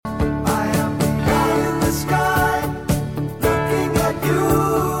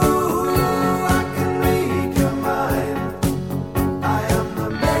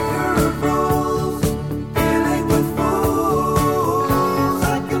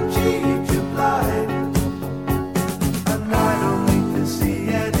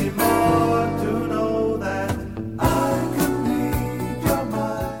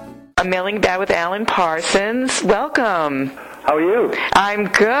Mailing That with Alan Parsons. Welcome. How are you? I'm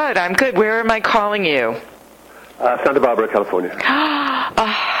good. Where am I calling you? Santa Barbara, California.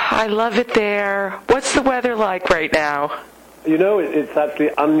 I love it there. What's the weather like right now? You know, it's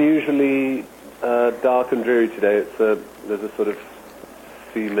actually unusually dark and dreary today. There's a sort of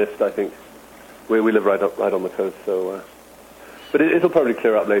sea mist, I think. We live right on the coast, so... But it'll probably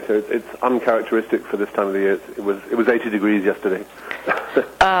clear up later. It's uncharacteristic for this time of the year. It was 80 degrees yesterday.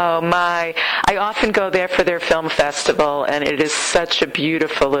 Oh, my. I often go there for their film festival, and it is such a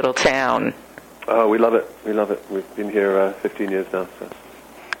beautiful little town. Oh, we love it. We've been here 15 years now. So.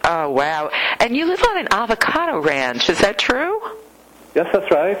 Oh, wow. And you live on an avocado ranch. Is that true? Yes,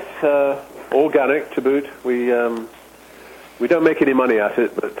 that's right. Organic to boot. We don't make any money at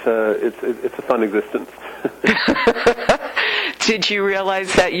it, but it's a fun existence. Did you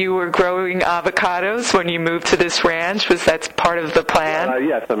realize that you were growing avocados when you moved to this ranch? Was that part of the plan?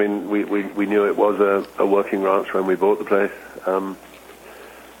 Yes. I mean, we knew it was a working ranch when we bought the place.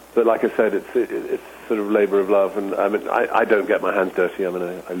 But like I said, it's sort of labor of love, and I mean, I don't get my hands dirty. I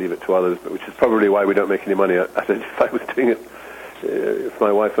mean, I leave it to others, but which is probably why we don't make any money at it. If I was doing it, if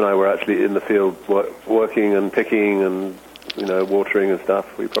my wife and I were actually in the field working and picking and watering and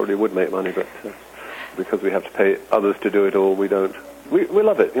stuff, we probably would make money, but because we have to pay others to do it all, we don't. We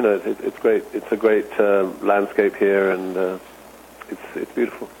love it. It's great. It's a great landscape here, and it's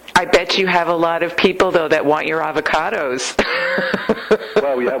beautiful. I bet you have a lot of people though that want your avocados.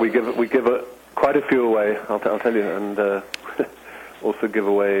 Well, yeah, we give quite a few away. I'll tell you, and also give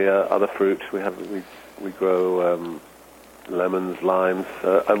away other fruit. We grow lemons, limes.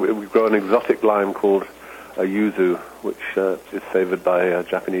 We grow an exotic lime called a yuzu, which is favored by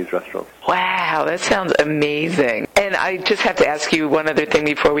Japanese restaurants. Wow, that sounds amazing. And I just have to ask you one other thing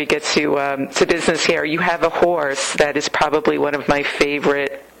before we get to business here. You have a horse that is probably one of my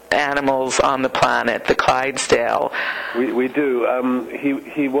favorite animals on the planet, the Clydesdale. We do.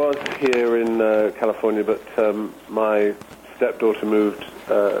 He was here in California, but my stepdaughter moved.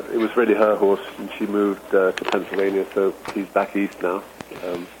 It was really her horse, and she moved to Pennsylvania, so he's back east now.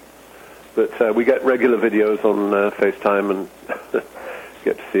 But we get regular videos on FaceTime and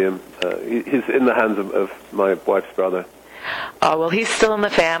get to see him. He's in the hands of my wife's brother. Oh, well, he's still in the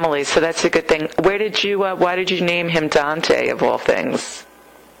family, so that's a good thing. Why did you name him Dante, of all things?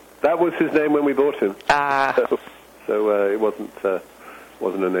 That was his name when we bought him. So it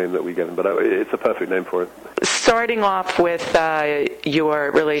wasn't a name that we gave him, but it's a perfect name for it. Starting off with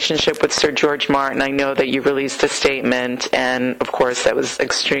your relationship with Sir George Martin, I know that you released a statement, and of course that was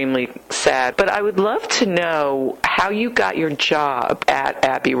extremely sad. But I would love to know how you got your job at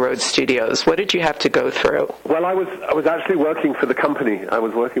Abbey Road Studios. What did you have to go through? Well, I was actually working for the company. I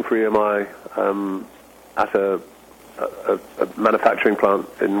was working for EMI at a manufacturing plant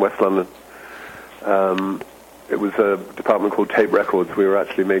in West London. It was a department called Tape Records. We were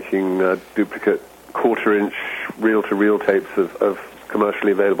actually making duplicate quarter-inch reel-to-reel tapes of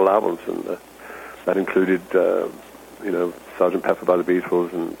commercially available albums, and that included, Sgt. Pepper by the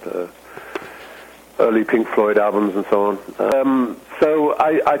Beatles and early Pink Floyd albums and so on. So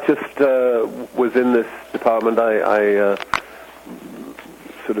I just was in this department. I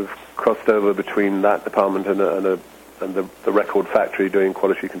sort of crossed over between that department and the record factory doing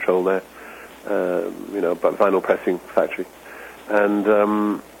quality control there. Vinyl pressing factory, and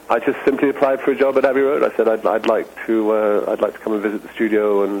I just simply applied for a job at Abbey Road. I said I'd like to come and visit the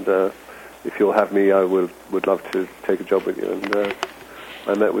studio, and if you'll have me, I would love to take a job with you. And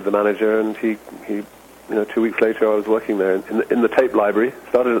I met with the manager, and he 2 weeks later I was working there in the tape library.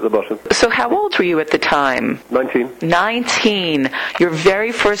 Started at the bottom. So how old were you at the time? 19. 19. Your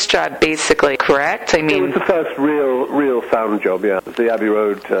very first job, basically, correct? I mean, it was the first real sound job. Yeah, the Abbey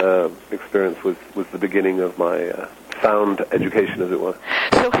Road experience was the beginning of my sound education, as it were.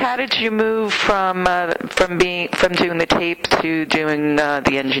 So how did you move from doing the tape to doing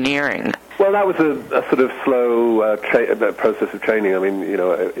the engineering? Well, that was a sort of slow process of training. I mean,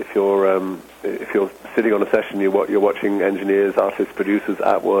 if you're sitting on a session, you're watching engineers, artists, producers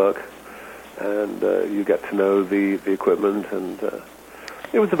at work, and you get to know the equipment. And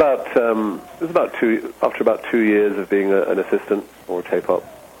it was about 2 years of being an assistant or a tape op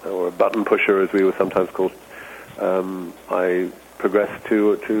or a button pusher, as we were sometimes called. I progressed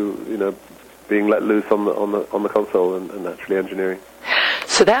to being let loose on the console and actually engineering.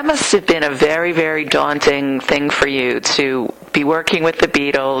 So that must have been a very, very daunting thing for you to be working with the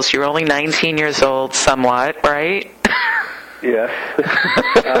Beatles. You're only 19 years old, somewhat, right? Yes.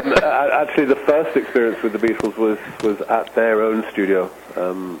 Actually, the first experience with the Beatles was at their own studio,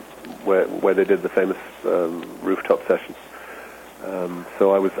 where they did the famous rooftop session.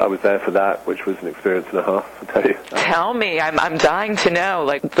 So I was there for that, which was an experience and a half, I'll tell you. Tell me, I'm dying to know.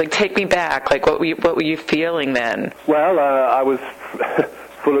 Like take me back. Like, what were you feeling then? Well, I was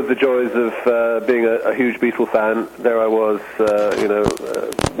full of the joys of being a huge Beatles fan. There I was,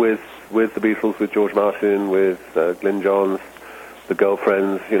 with the Beatles, with George Martin, with Glyn Johns, the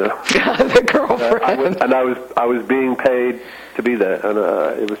girlfriends, The girlfriends. I was being paid to be there, and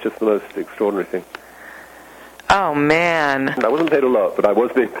it was just the most extraordinary thing. Oh, man. I wasn't paid a lot, but I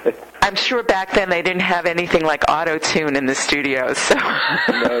was being paid. I'm sure back then they didn't have anything like auto-tune in the studio, so...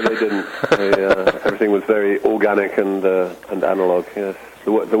 No, they didn't. Everything was very organic and analog, yes.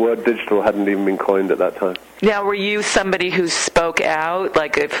 The word digital hadn't even been coined at that time. Now, were you somebody who spoke out?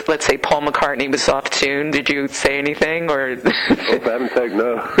 Like, if, let's say, Paul McCartney was off-tune, did you say anything, or...? For heaven's sake,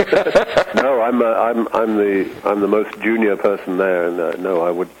 no. No, I'm the most junior person there, and no,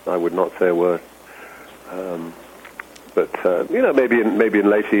 I would not say a word. But maybe in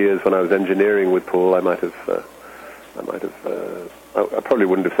later years when I was engineering with Paul, I probably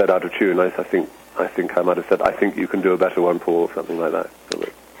wouldn't have said out of tune. I think I might have said, I think you can do a better one, Paul, or something like that. So,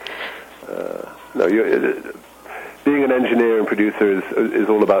 being an engineer and producer is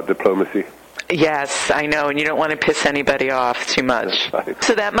all about diplomacy. Yes, I know, and you don't want to piss anybody off too much. Right.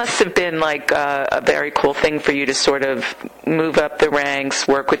 So that must have been like a very cool thing for you to sort of move up the ranks,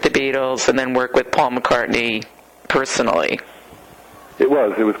 work with the Beatles, and then work with Paul McCartney personally. It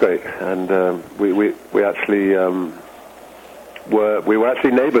was great, and we actually were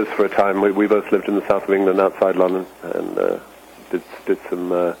actually neighbours for a time. We both lived in the south of England, outside London, and did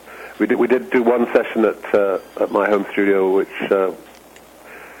some. We did do one session at my home studio, which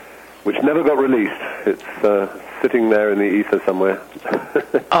never got released. It's sitting there in the ether somewhere.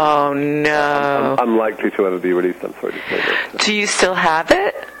 Oh, no. Unlikely to ever be released, I'm sorry to say that. Do you still have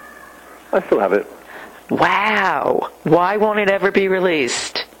it? I still have it. Wow. Why won't it ever be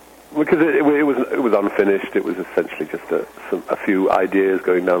released? Because it was unfinished. It was essentially just a few ideas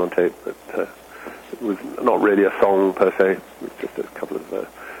going down on tape. But it was not really a song per se. It was just a couple of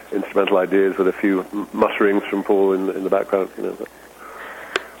instrumental ideas with a few mutterings from Paul in the background. But.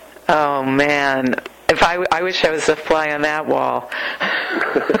 Oh, man. I wish I was a fly on that wall.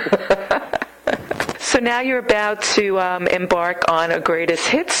 So now you're about to embark on a greatest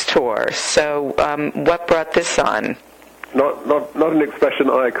hits tour. So what brought this on? Not an expression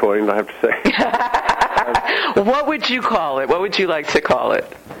I coined, I have to say. What would you call it? What would you like to call it?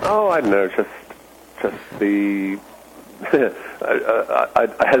 Oh, I don't know. Just the.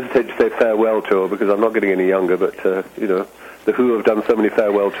 I hesitate to say farewell tour because I'm not getting any younger. But the Who have done so many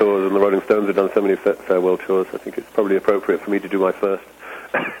farewell tours, and the Rolling Stones have done so many farewell tours. I think it's probably appropriate for me to do my first.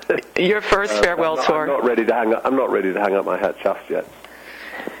 Your first farewell tour. I'm not ready to hang up my hat just yet.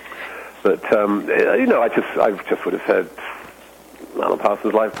 But I just would have said Alan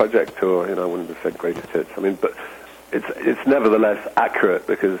Parsons Live Project Tour. I wouldn't have said greatest hits. I mean, but it's nevertheless accurate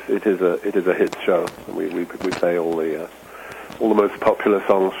because it is a hits show. We play all the most popular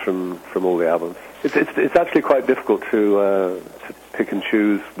songs from all the albums. It's actually quite difficult to pick and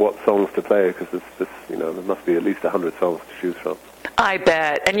choose what songs to play because there must be at least 100 songs to choose from. I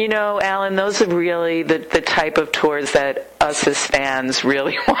bet. And Alan, those are really the type of tours that us as fans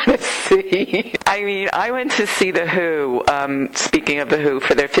really want to see. I mean, I went to see The Who, speaking of The Who,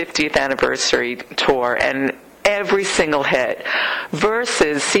 for their 50th anniversary tour, and every single hit,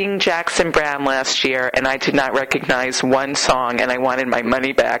 versus seeing Jackson Browne last year, and I did not recognize one song, and I wanted my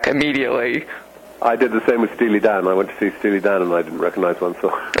money back immediately. I did the same with Steely Dan. I went to see Steely Dan, and I didn't recognize one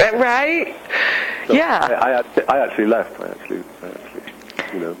song. Right? So yeah. I actually left.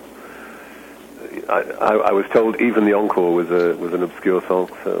 I was told even the encore was an obscure song.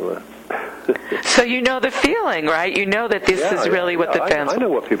 So. So you know the feeling, right? You know that this is really what the fans. I know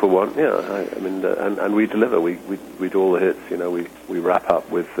what people want. Yeah, I mean, and we deliver. We do all the hits. We wrap up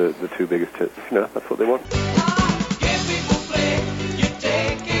with the two biggest hits. That's what they want.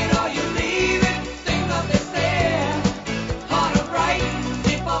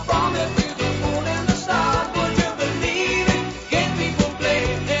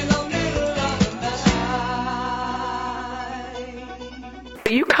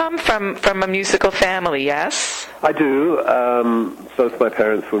 You come from a musical family, yes? I do. Both my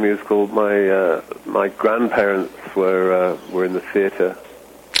parents were musical. My grandparents were in the theatre.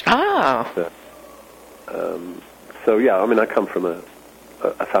 Oh. So yeah, I mean, I come from a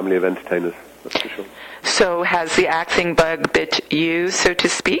family of entertainers. That's for sure. So has the acting bug bit you, so to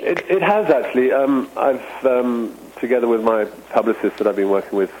speak? It has actually. I've together with my publicist that I've been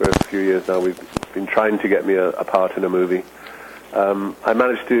working with for a few years now, we've been trying to get me a part in a movie. I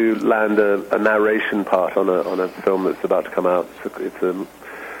managed to land a narration part on a film that's about to come out. It's a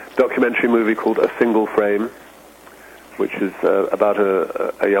documentary movie called A Single Frame, which is about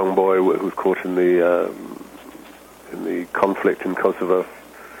a young boy who's caught in the conflict in Kosovo,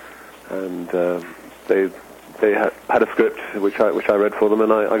 and they had a script which I read for them,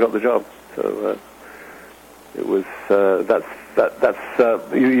 and I got the job. So it was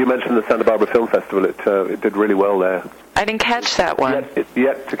you mentioned the Santa Barbara Film Festival. It did really well there. I didn't catch that one. It's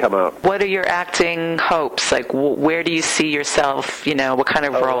yet to come out. What are your acting hopes? Like, where do you see yourself? What kind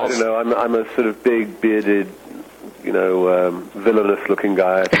of roles? I don't know. I'm a sort of big, bearded, villainous-looking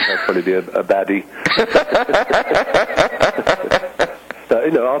guy. I think I'd probably be a baddie.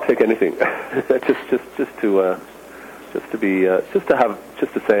 So, I'll take anything.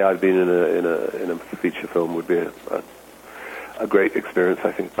 just to say I've been in a feature film would be a great experience.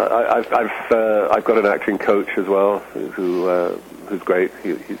 I think I've got an acting coach as well who's great.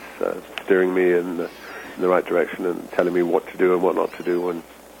 He's steering me in the right direction and telling me what to do and what not to do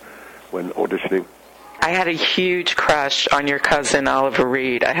when auditioning. I had a huge crush on your cousin Oliver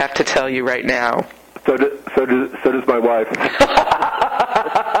Reed. I have to tell you right now. So does my wife.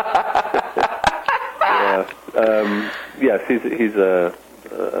 Yes, he's a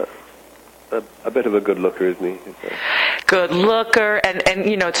bit of a good looker, isn't he? Good looker, and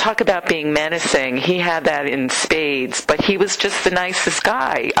talk about being menacing. He had that in spades, but he was just the nicest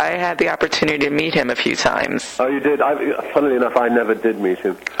guy. I had the opportunity to meet him a few times. Oh, you did? Funnily enough, I never did meet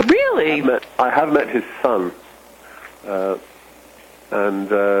him. Really? I have met his son. And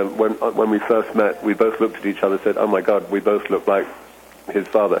when we first met, we both looked at each other and said, "Oh my God, we both look like his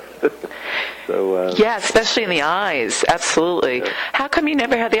father." So yeah, especially in the eyes, absolutely. Yeah. How come you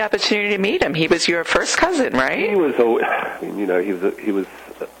never had the opportunity to meet him? He was your first cousin, right? He was, he was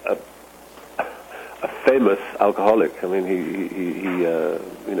a famous alcoholic. I mean,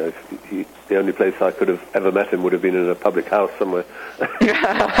 the only place I could have ever met him would have been in a public house somewhere. But,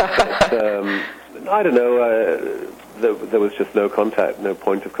 I don't know. There was just no contact, no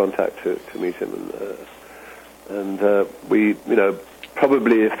point of contact to meet him, and we,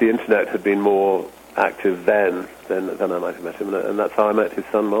 probably if the internet had been more active then I might have met him, and that's how I met his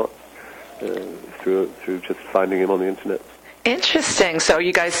son Mark, through just finding him on the internet. Interesting. So are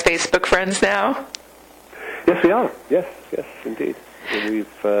you guys Facebook friends now? Yes, we are. Yes, indeed. And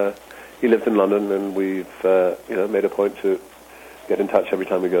he lives in London, and we've made a point to get in touch every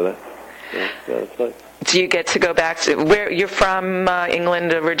time we go there. So, it's nice. Do you get to go back to where you're from?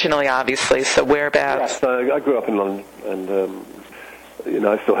 England originally, obviously. So whereabouts? Yes, I grew up in London, and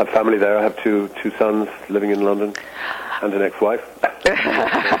I still have family there. I have two sons living in London, and an ex-wife. But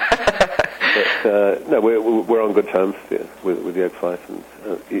no, we're on good terms with the ex-wife, and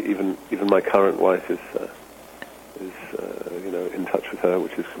even my current wife is in touch with her,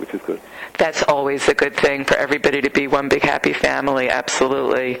 which is good. That's always a good thing for everybody to be one big happy family.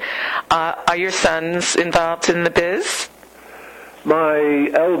 Absolutely. Are your sons involved in the biz? My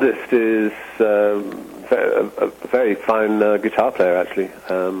eldest is a very fine guitar player, actually,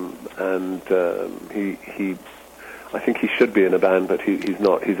 and he I think he should be in a band, but he's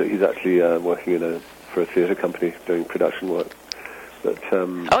not. He's actually working for a theatre company doing production work. But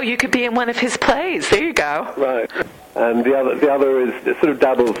you could be in one of his plays. There you go. Right. And the other is sort of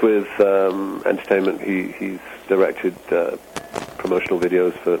dabbles with entertainment. He's directed promotional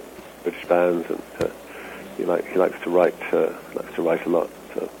videos for British bands, and he likes to write a lot.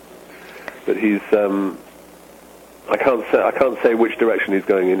 So, but he's I can't say which direction he's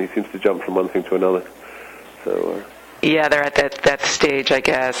going in. He seems to jump from one thing to another. So yeah, they're at that stage, I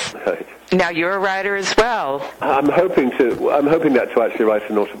guess. Right. Now you're a writer as well. I'm hoping that to actually write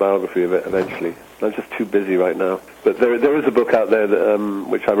an autobiography of it eventually. I'm just too busy right now. But there is a book out there that,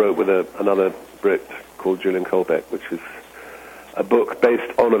 which I wrote with another Brit called Julian Colbeck, which is a book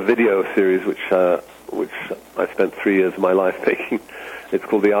based on a video series which I spent 3 years of my life making. It's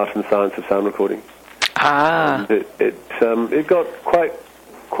called The Art and Science of Sound Recording. Ah. And it got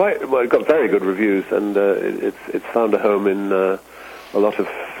it got very good reviews, and it's found a home in a lot of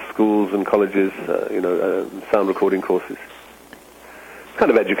schools and colleges, sound recording courses. It's kind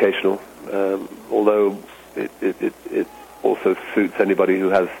of educational, although it also suits anybody who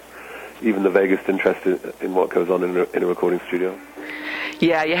has even the vaguest interest in what goes on in a recording studio.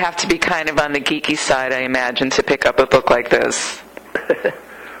 Yeah, you have to be kind of on the geeky side, I imagine, to pick up a book like this.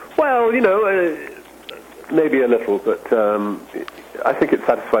 Well, maybe a little, but I think it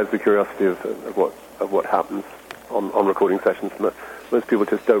satisfies the curiosity of what happens on recording sessions. Most people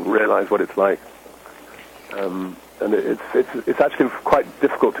just don't realize what it's like, and it's actually quite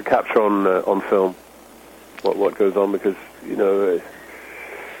difficult to capture on film. what goes on, because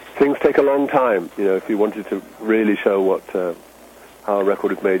things take a long time. If you wanted to really show how a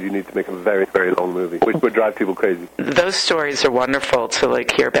record is made, you need to make a very, very long movie, which would drive people crazy. Those stories are wonderful to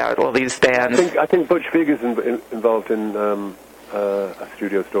hear about, all these bands. I think Butch Vig is involved in a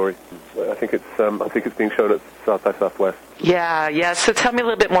studio story. I think it's being shown at South by Southwest. Yeah. So tell me a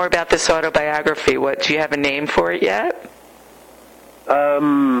little bit more about this autobiography. Do you have a name for it yet?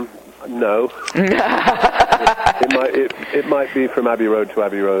 No. It might be From Abbey Road to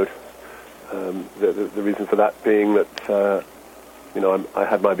Abbey Road. The reason for that being that I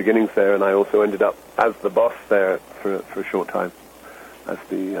had my beginnings there, and I also ended up as the boss there for a short time, as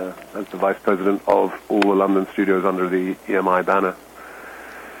the vice president of all the London studios under the EMI banner.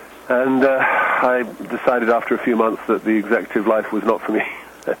 And I decided after a few months that the executive life was not for me,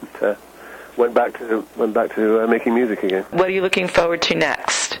 and went back to making music again. What are you looking forward to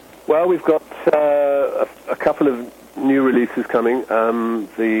next? Well, we've got a couple of new releases coming.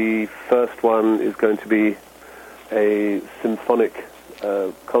 The first one is going to be a symphonic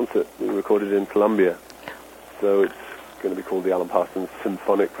concert we recorded in Columbia. So it's going to be called the Alan Parsons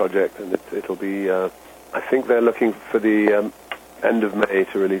Symphonic Project, and it'll be, I think they're looking for the end of May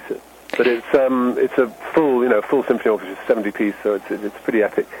to release it. But it's a full symphony orchestra, 70-piece, so it's a pretty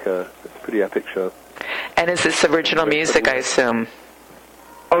epic, show. And is this original music, I assume?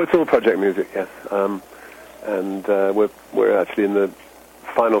 Oh, it's all project music, yes. And we're actually in the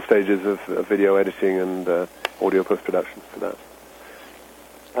final stages of video editing and audio post-production for that.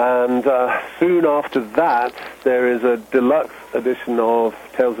 And soon after that, there is a deluxe edition of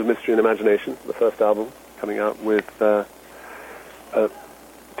Tales of Mystery and Imagination, the first album, coming out with 2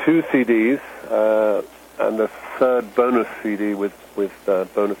 CDs and a third bonus CD with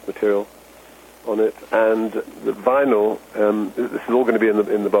bonus material on it, and the vinyl. This is all going to be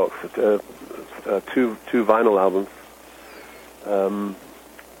in the box. 2 vinyl albums,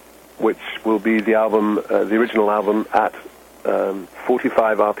 which will be the original album at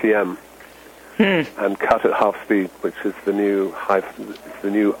 45 RPM and cut at half speed, which is the new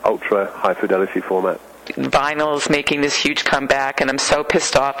ultra high fidelity format. Vinyl is making this huge comeback, and I'm so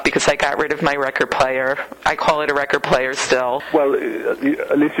pissed off because I got rid of my record player. I call it a record player still. Well,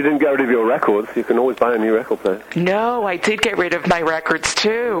 at least you didn't get rid of your records. You can always buy a new record player. No, I did get rid of my records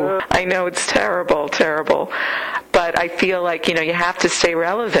too. I know, it's terrible. But I feel like, you have to stay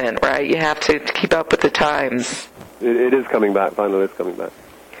relevant, right? You have to keep up with the times. It is coming back. Vinyl is coming back.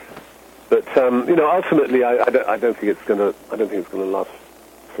 But ultimately, I don't think it's going to last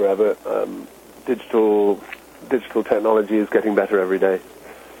forever. Digital technology is getting better every day.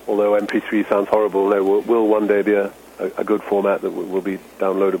 Although MP3 sounds horrible, there will one day be a good format that will be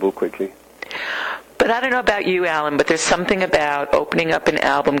downloadable quickly. But I don't know about you, Alan, but there's something about opening up an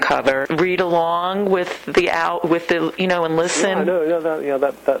album cover, read along with and listen. Yeah, I know.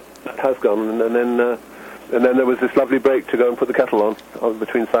 That has gone, and then there was this lovely break to go and put the kettle on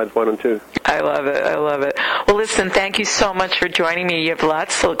between sides 1 and 2. I love it. Well, listen, thank you so much for joining me. You have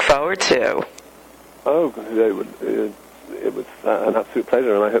lots to look forward to. Oh, it was an absolute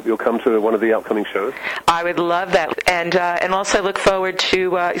pleasure, and I hope you'll come to one of the upcoming shows. I would love that, and also look forward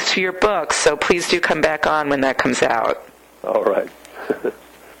to your book. So please do come back on when that comes out. All right.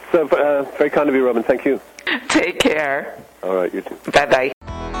 So very kind of you, Robin. Thank you. Take care. All right, you too. Bye-bye.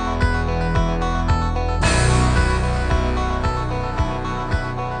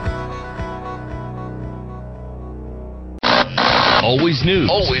 Always news.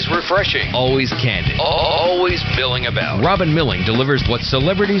 Always refreshing. Always candid. Always milling about. Robin Milling delivers what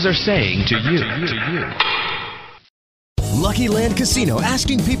celebrities are saying to you. Lucky Land Casino,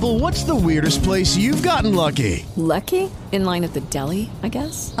 asking people, what's the weirdest place you've gotten lucky? Lucky? In line at the deli, I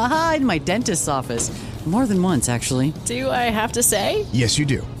guess? Aha, in my dentist's office. More than once, actually. Do I have to say? Yes, you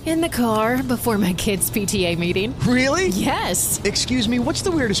do. In the car before my kids' PTA meeting. Really? Yes. Excuse me, what's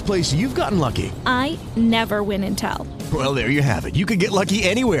the weirdest place you've gotten lucky? I never win and tell. Well, there you have it. You can get lucky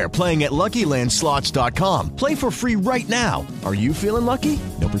anywhere, playing at LuckyLandSlots.com. Play for free right now. Are you feeling lucky?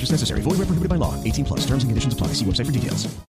 No purchase necessary. Void where prohibited by law. 18+. Terms and conditions apply. See website for details.